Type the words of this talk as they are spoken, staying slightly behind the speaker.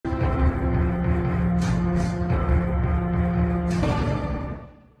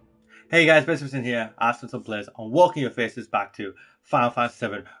Hey guys, SIMPSON here, asking some players and welcome your faces back to Final Fantasy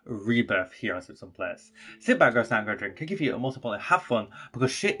VII Rebirth here on SIMPSON Players. Sit back, grab a snack, grab a drink, can give you, and most importantly, have fun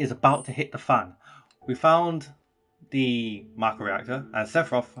because shit is about to hit the fan. We found the macro reactor and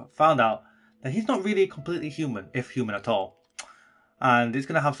Sephiroth found out that he's not really completely human, if human at all. And it's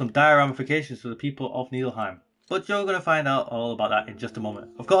going to have some dire ramifications for the people of Nibelheim. But you're going to find out all about that in just a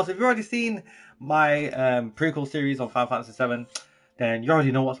moment. Of course, if you've already seen my prequel series on Final Fantasy VII, then you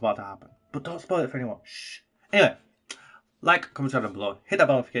already know what's about to happen. But don't spoil it for anyone. Shh. Anyway, like, comment down below, hit that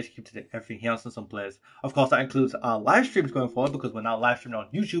bell notification, keep to date everything here on SIMPSON Players. Of course, that includes our live streams going forward because we're now live streaming on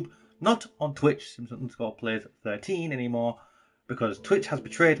YouTube, not on Twitch, SIMPSON_Players13 anymore, because Twitch has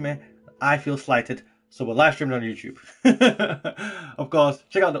betrayed me. I feel slighted, so we're live streaming on YouTube. Of course,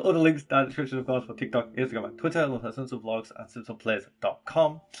 check out the other links down in the description, of course, for TikTok, Instagram, and Twitter, and SIMPSON Vlogs and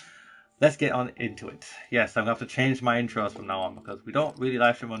SIMPSONPlayers.com. Let's get on into it. Yes, I'm going to have to change my intros from now on because we don't really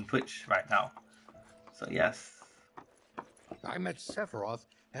live stream on Twitch right now. So yes. I met Sephiroth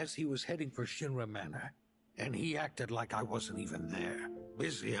as he was heading for Shinra Manor, and he acted like I wasn't even there.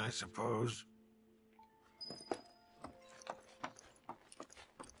 Busy, I suppose.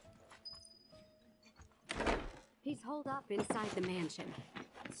 He's holed up inside the mansion.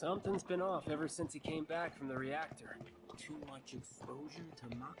 Something's been off ever since he came back from the reactor. Too much exposure to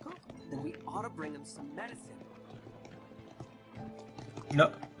Mako? Then we ought to bring him some medicine.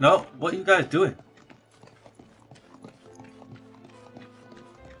 No, what are you guys doing?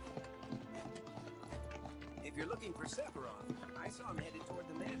 If you're looking for Sephiroth, I saw him headed toward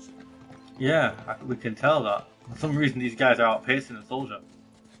the mansion. Yeah, we can tell that. For some reason these guys are outpacing the soldier.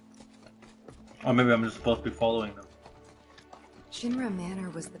 Or maybe I'm just supposed to be following them. Shinra Manor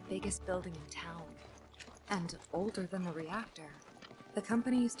was the biggest building in town, and older than the reactor. The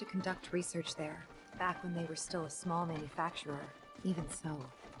company used to conduct research there, back when they were still a small manufacturer. Even so,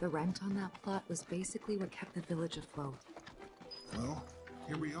 the rent on that plot was basically what kept the village afloat. Well,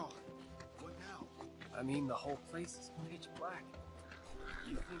 here we are. What now? I mean, the whole place is pitch black.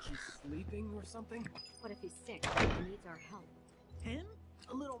 You think he's sleeping or something? What if he's sick and needs our help? Him?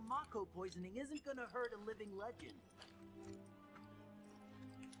 A little Mako poisoning isn't gonna hurt a living legend.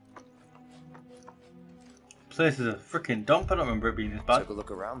 Place is a freaking dump. I don't remember it being this bad. Took a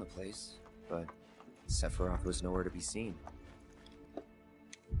look around the place, but Sephiroth was nowhere to be seen.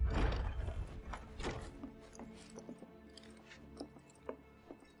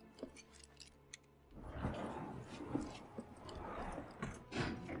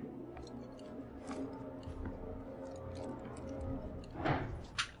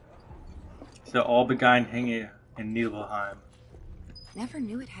 So it all began here in Nibelheim. Never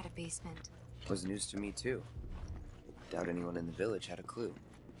knew it had a basement. Was news to me too. Doubt anyone in the village had a clue.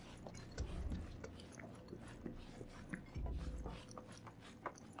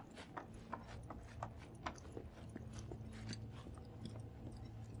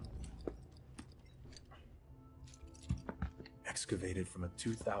 Excavated from a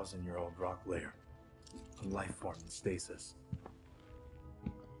 2,000-year-old rock layer, a life form in stasis.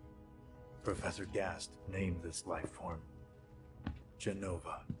 Professor Gast named this life form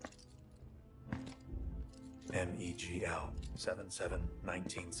Genova. MEGL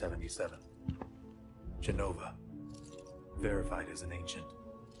 77-1977. Genova. Verified as an ancient.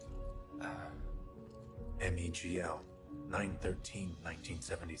 MEGL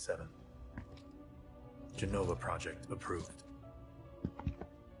 913-1977. Genova project approved.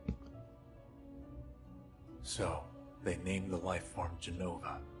 So, they named the life form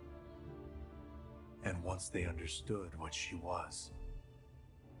Genova. And once they understood what she was,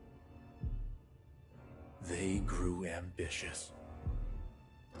 they grew ambitious.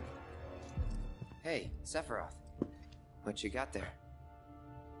 Hey, Sephiroth. What you got there?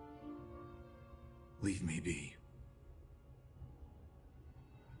 Leave me be.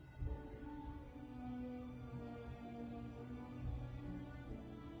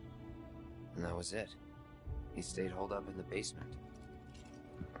 And that was it. He stayed holed up in the basement.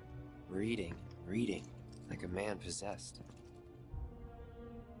 Reading, like a man possessed.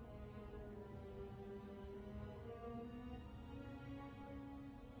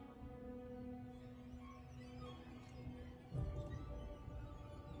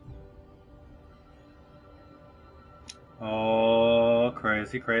 Oh,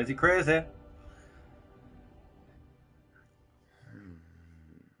 crazy.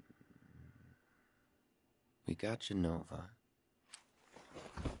 We got Genova.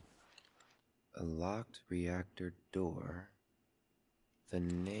 A locked reactor door. The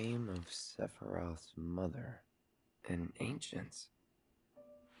name of Sephiroth's mother. And ancients.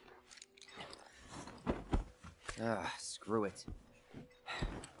 Ah, screw it.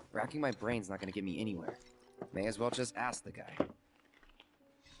 Racking my brain's not gonna get me anywhere. May as well just ask the guy.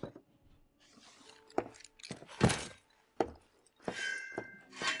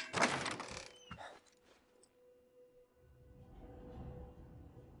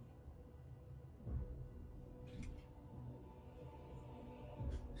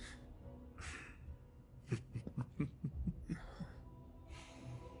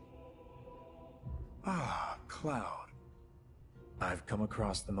 Ah, Cloud. I've come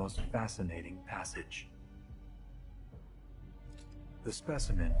across the most fascinating passage. The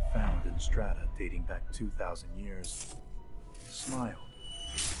specimen found in strata dating back 2,000 years smiled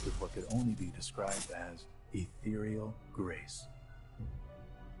with what could only be described as ethereal grace.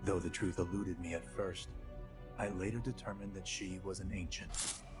 Though the truth eluded me at first, I later determined that she was an ancient,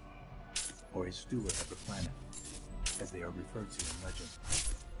 or a steward of the planet, as they are referred to in legend.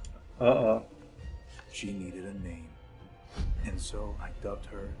 Uh-oh. She needed a name, and so I dubbed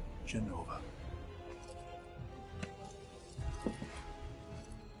her Genova.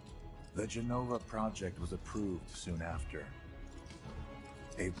 The Genova Project was approved soon after.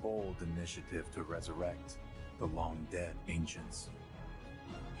 A bold initiative to resurrect the long-dead ancients.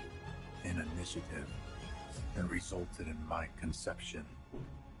 An initiative that resulted in my conception.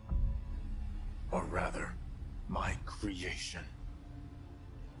 Or rather, my creation.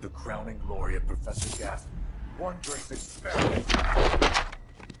 The crowning glory of Professor Gas' wondrous experiment.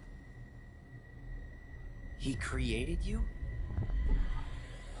 He created you?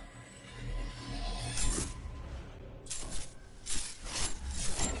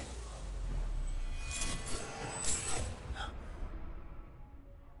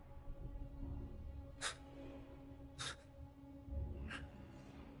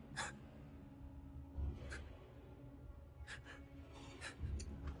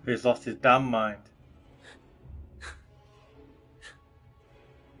 He's lost his damn mind.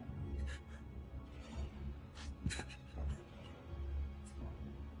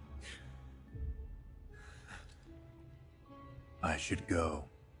 I should go.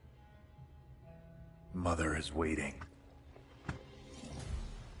 Mother is waiting.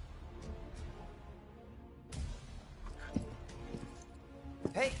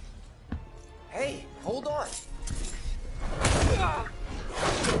 Hey! Hey, hold on!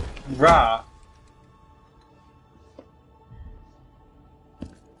 Rah.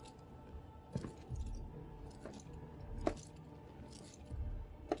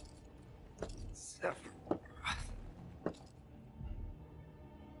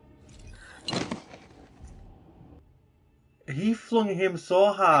 He flung him so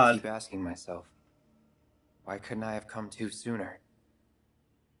I hard. keep asking myself, why couldn't I have come to sooner?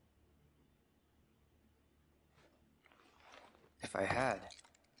 If I had,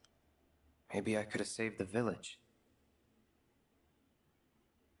 maybe I could have saved the village.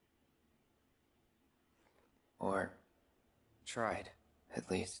 Or tried,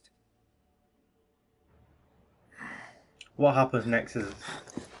 at least. What happens next is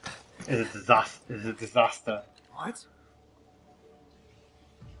a disaster. Is a disaster. What?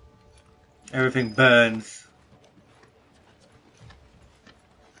 Everything burns.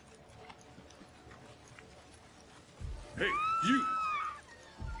 Hey, you!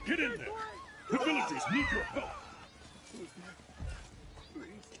 Get in there! The villagers need your help!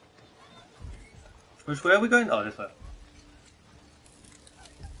 Which way are we going? Oh, this way.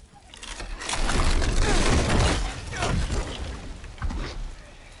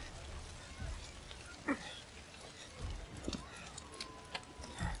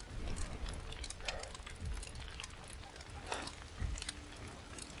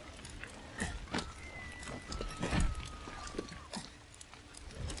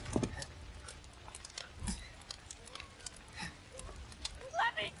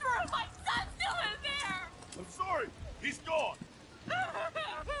 I'm sorry! He's gone!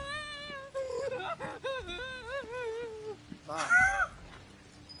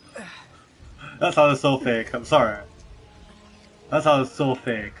 That sounded so fake. I'm sorry. That sounded so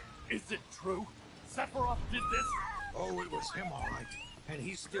fake. Is it true? Sephiroth did this? Oh, it was him, all right. And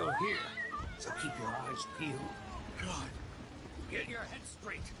he's still here. So keep your eyes peeled. God. Get your head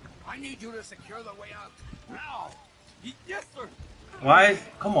straight. I need you to secure the way out. Now! Yes, sir! Why?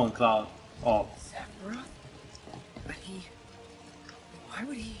 Come on, Cloud. Oh. Sephiroth? But he... Why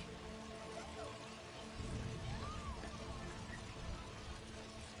would he...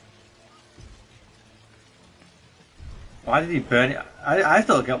 Why did he burn it? I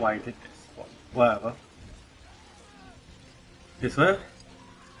still don't get why he did this. Whatever. This way?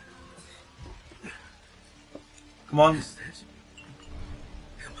 Come on. Is this?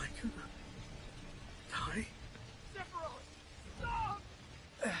 Am I gonna die? Sephiroth! Stop!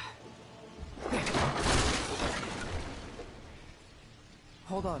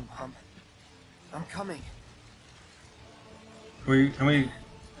 Hold on, Mom. I'm coming. Can we?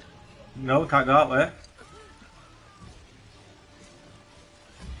 No, can't go out there.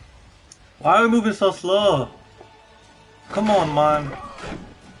 Why are we moving so slow? Come on, man.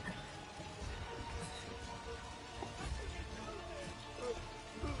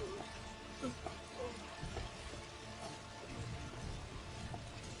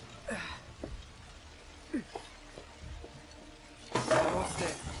 Almost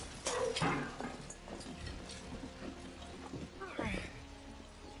there.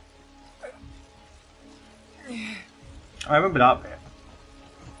 I remember that bit.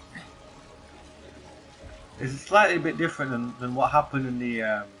 It's slightly a bit different than what happened in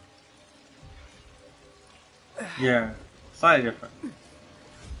the yeah, slightly different.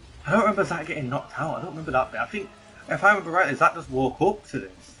 I don't remember Zack getting knocked out. I don't remember that bit. I think, if I remember rightly, Zack just woke up to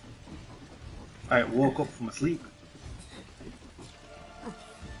this. Like, woke up from asleep.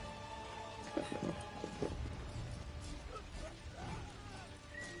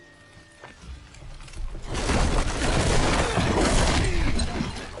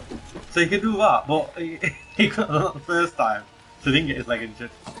 So he can do that, but he couldn't do that the first time, so he didn't get his leg injured.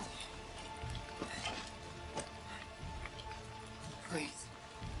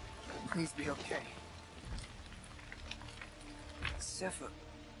 Please be okay. Sephiroth.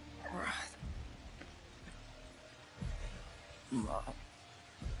 Mom.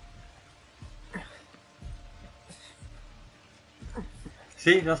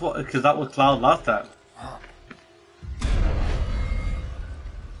 See, that's what, because that was Cloud last time.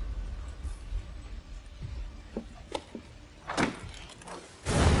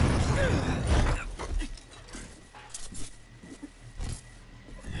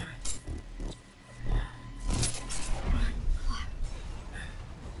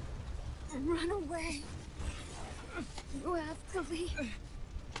 Run away. You have to leave.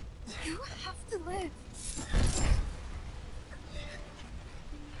 You have to live.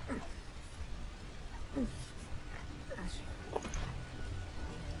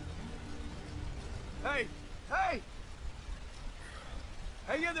 Hey! Hey!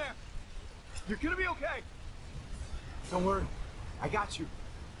 Hang in there! You're gonna be okay! Don't worry. I got you.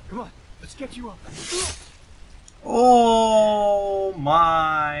 Come on, let's get you up. Oh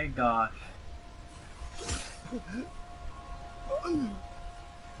my gosh.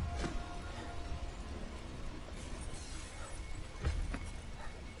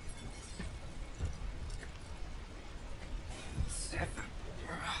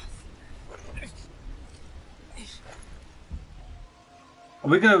 Are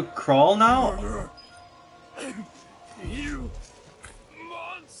we gonna crawl now? You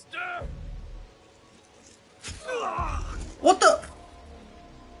monster! What the?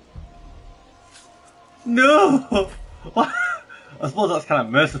 No! What? I suppose that's kind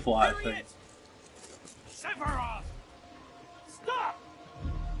of merciful, I think. Sephiroth! Stop!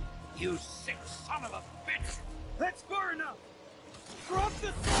 You sick son of a bitch! That's far enough! Drop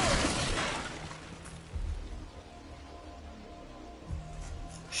the sword!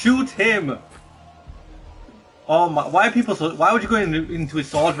 Shoot him! Oh my! Why are people so? Why would you go into his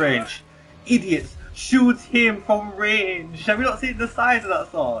sword range? Idiots! Shoot him from range! Have you not seen the size of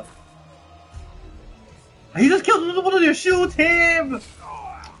that sword? He just killed another one of you! Shoot him!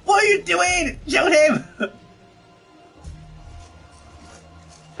 What are you doing? Shoot him!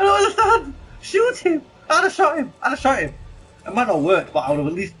 I don't understand! Shoot him! I'd have shot him! I'd have shot him! It might not have worked, but I would have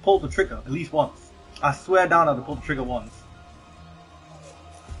at least pulled the trigger, at least once. I swear down I'd have pulled the trigger once.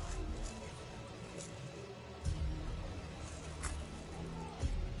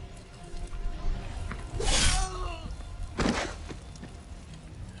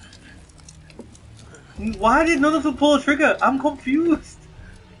 Why did none of them pull the trigger? I'm confused.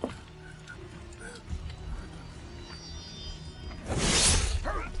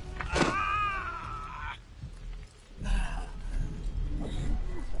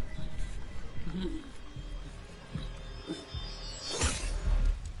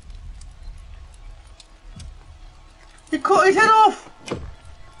 He cut his head off!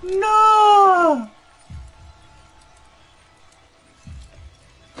 No!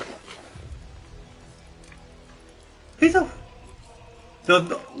 He's a...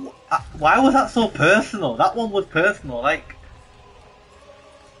 Why was that so personal? That one was personal, like...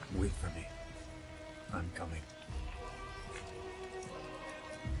 Wait for me. I'm coming.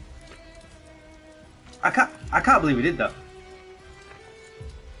 I can't believe he did that.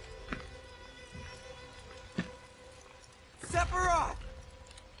 Sephiroth!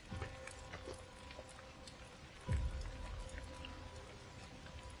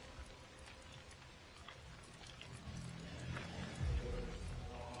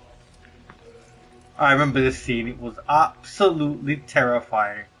 I remember this scene. It was absolutely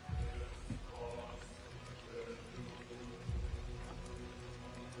terrifying.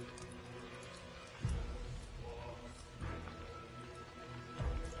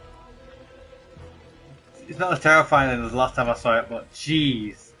 It's not as terrifying as the last time I saw it, but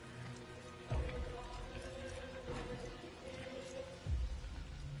jeez.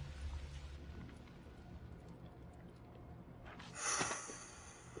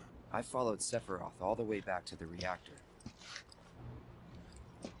 I followed Sephiroth all the way back to the reactor.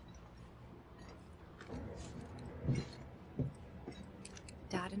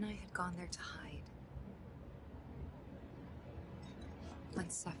 Dad and I had gone there to hide. When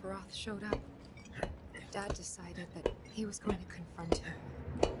Sephiroth showed up, Dad decided that he was going to confront him.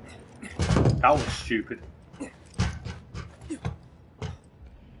 That was stupid.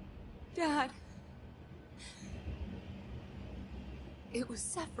 Dad! It was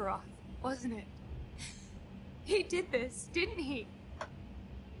Sephiroth, wasn't it? He did this, didn't he?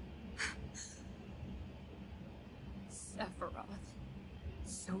 Sephiroth.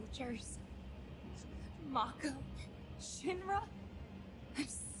 Soldiers. Mako. Shinra. I'm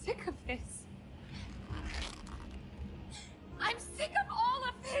sick of this. I'm sick of all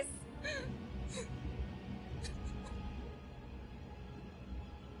of this!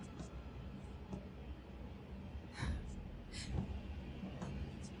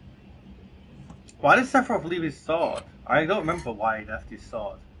 Why did Sephiroth leave his sword? I don't remember why he left his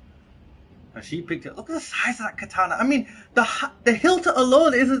sword. And she picked it. Look at the size of that katana. I mean, the hilt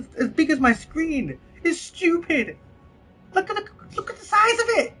alone is as big as my screen. It's stupid. Look at the size of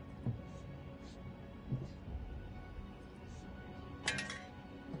it.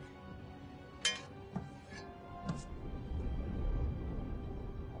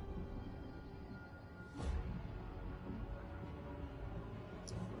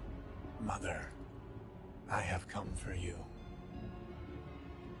 Mother, I have come for you.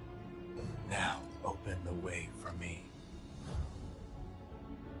 Now, open the way for me.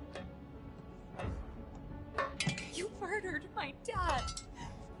 You murdered my dad!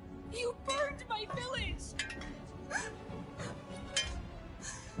 You burned my village!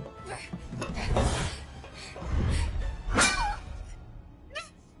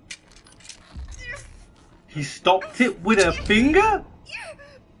 He stopped it with a finger?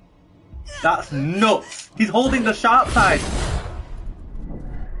 That's nuts. He's holding the sharp side.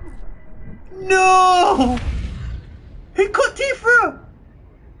 No! He cut Tifa!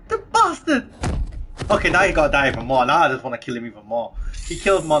 The bastard! Okay, now he gotta die even more. Now I just want to kill him even more. He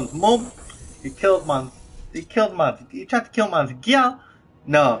killed Mon's mum. He killed Mon's. He tried to kill Mon's girl.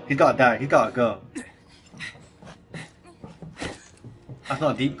 No, he gotta die. He gotta go. That's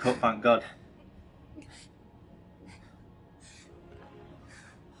not a deep cut, thank God.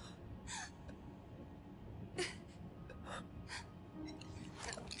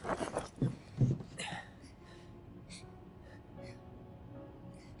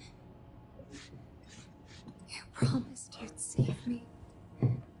 Promised you'd save me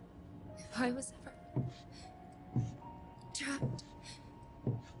if I was ever trapped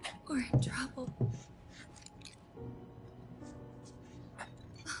or in trouble.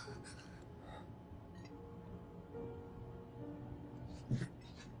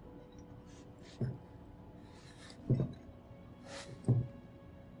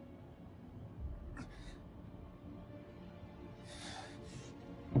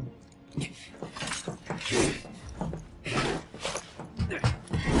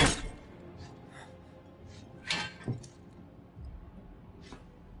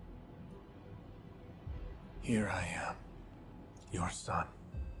 Here I am, your son.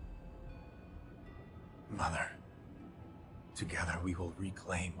 Mother, together we will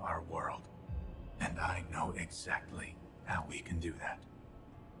reclaim our world, and I know exactly how we can do that.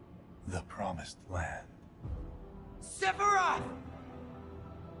 The Promised Land. Sephiroth!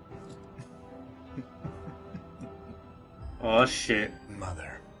 Oh shit.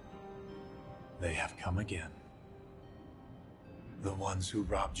 Mother, they have come again. The ones who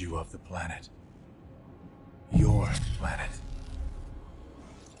robbed you of the planet. Your planet.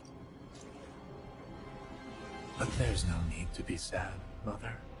 But there's no need to be sad,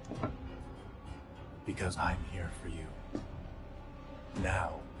 Mother. Because I'm here for you.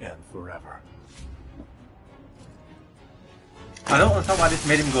 Now and forever. I don't understand why this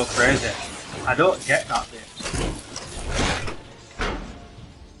made him go crazy. I don't get that bit.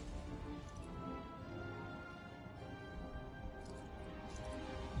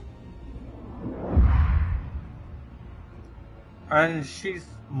 And she's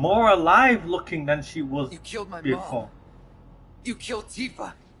more alive looking than she was You killed my before. mom. You killed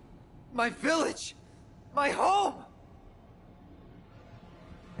Tifa. My village. My home!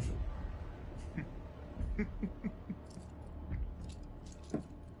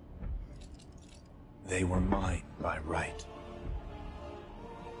 They were mine by right.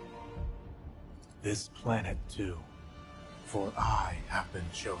 This planet too, for I have been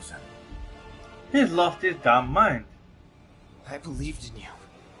chosen. He's lost his damn mind. I believed in you.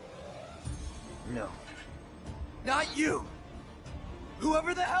 No. Not you!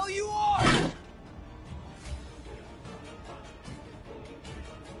 Whoever the hell you are!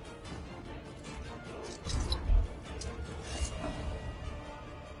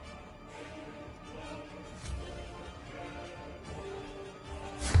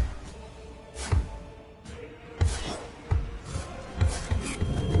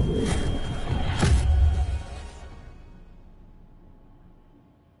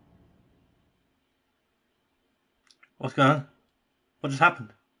 What's going on? What just happened?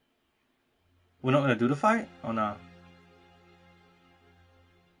 We're not going to do the fight? Or no?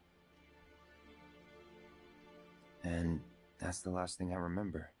 And that's the last thing I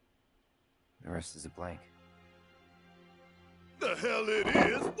remember. The rest is a blank. The hell it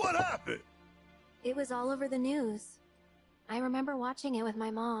is? What happened? It was all over the news. I remember watching it with my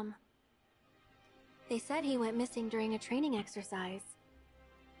mom. They said he went missing during a training exercise.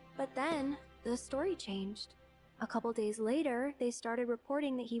 But then, the story changed. A couple days later, they started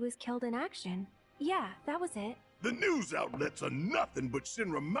reporting that he was killed in action. Yeah, that was it. The news outlets are nothing but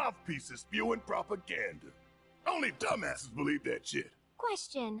Shinra mouthpieces spewing propaganda. Only dumbasses believe that shit.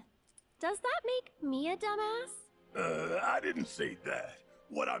 Question. Does that make me a dumbass? I didn't say that.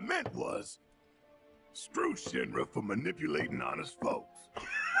 What I meant was, screw Shinra for manipulating honest folks.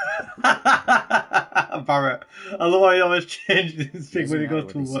 Barrett, I love how he always changes his thing when he Doesn't goes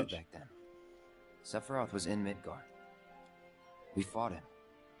matter too what they said much. back then. Sephiroth was in Midgard. We fought him.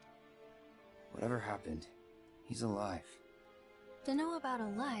 Whatever happened, he's alive. To know about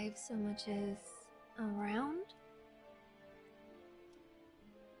alive so much as around?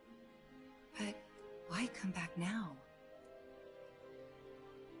 But why come back now?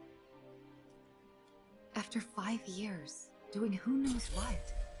 After 5 years, doing who knows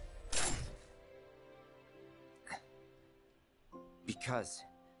what? Because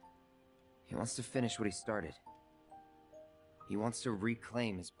he wants to finish what he started. He wants to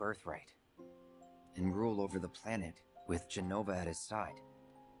reclaim his birthright and rule over the planet with Jenova at his side.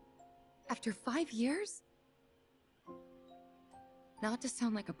 After 5 years? Not to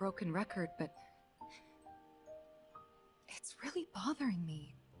sound like a broken record, but it's really bothering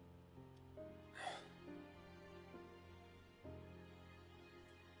me.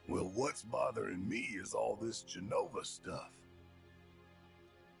 Well, what's bothering me is all this Jenova stuff.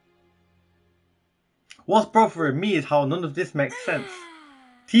 What's bothering me is how none of this makes sense.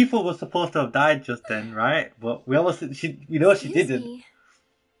 Tifa was supposed to have died just then, right? But we almost we know she Excuse didn't. me.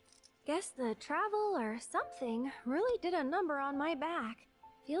 Guess the travel or something really did a number on my back.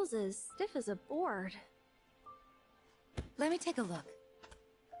 Feels as stiff as a board. Let me take a look.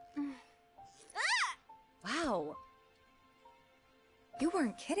 Wow. You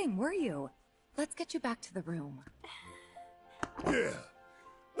weren't kidding, were you? Let's get you back to the room. Yeah,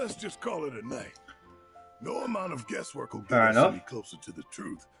 let's just call it a night. No amount of guesswork will get Fair us enough. any closer to the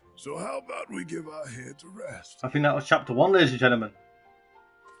truth. So how about we give our heads a rest? I think that was chapter 1, ladies and gentlemen.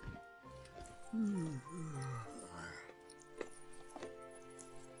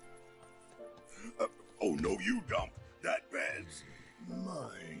 Oh, no, you don't. That bed's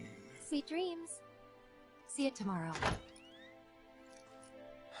mine. Sweet dreams. See you tomorrow.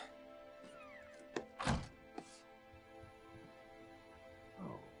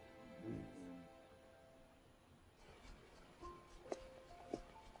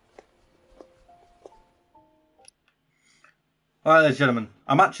 Alright, ladies and gentlemen,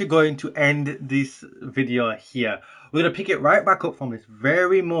 I'm actually going to end this video here. We're going to pick it right back up from this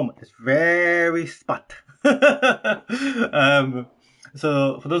very moment, this very spot.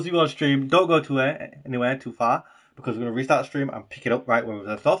 So, for those of you on stream, don't go to anywhere too far, because we're going to restart the stream and pick it up right where we've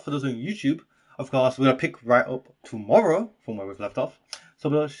left off. For those on YouTube, of course, we're going to pick right up tomorrow from where we've left off. So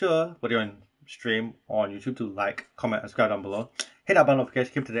be sure, whether you're on stream or on YouTube, to like, comment, and subscribe down below. Hit that bell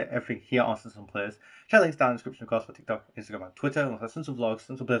notification, keep up to date everything here on SIMPSON Plays. Check links down in the description, of course, for TikTok, Instagram, and Twitter, and also SIMPSON Vlogs,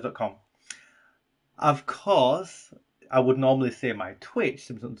 SIMPSONPlays.com. Of course, I would normally say my Twitch,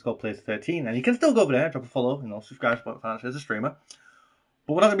 SIMPSON_Plays13, and you can still go over there, drop a follow, subscribe, support financially as a streamer.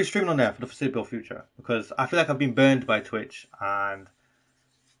 But we're not going to be streaming on there for the foreseeable future, because I feel like I've been burned by Twitch, and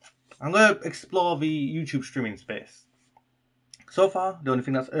I'm going to explore the YouTube streaming space. So far, the only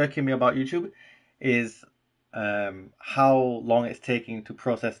thing that's irking me about YouTube is how long it's taking to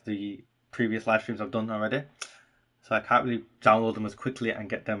process the previous live streams I've done already. So I can't really download them as quickly and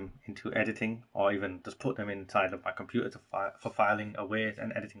get them into editing, or even just put them inside of my computer for filing away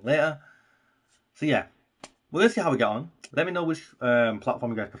and editing later. So yeah, we'll see how we get on. Let me know which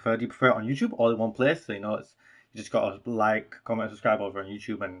platform you guys prefer. Do you prefer it on YouTube all in one place? So you know, you just got to like, comment, and subscribe over on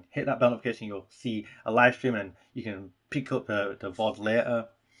YouTube and hit that bell notification. You'll see a live stream and you can pick up the VOD later,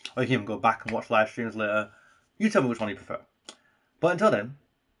 or you can even go back and watch live streams later. You tell me which one you prefer. But until then,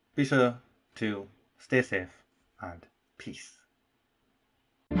 be sure to stay safe and peace.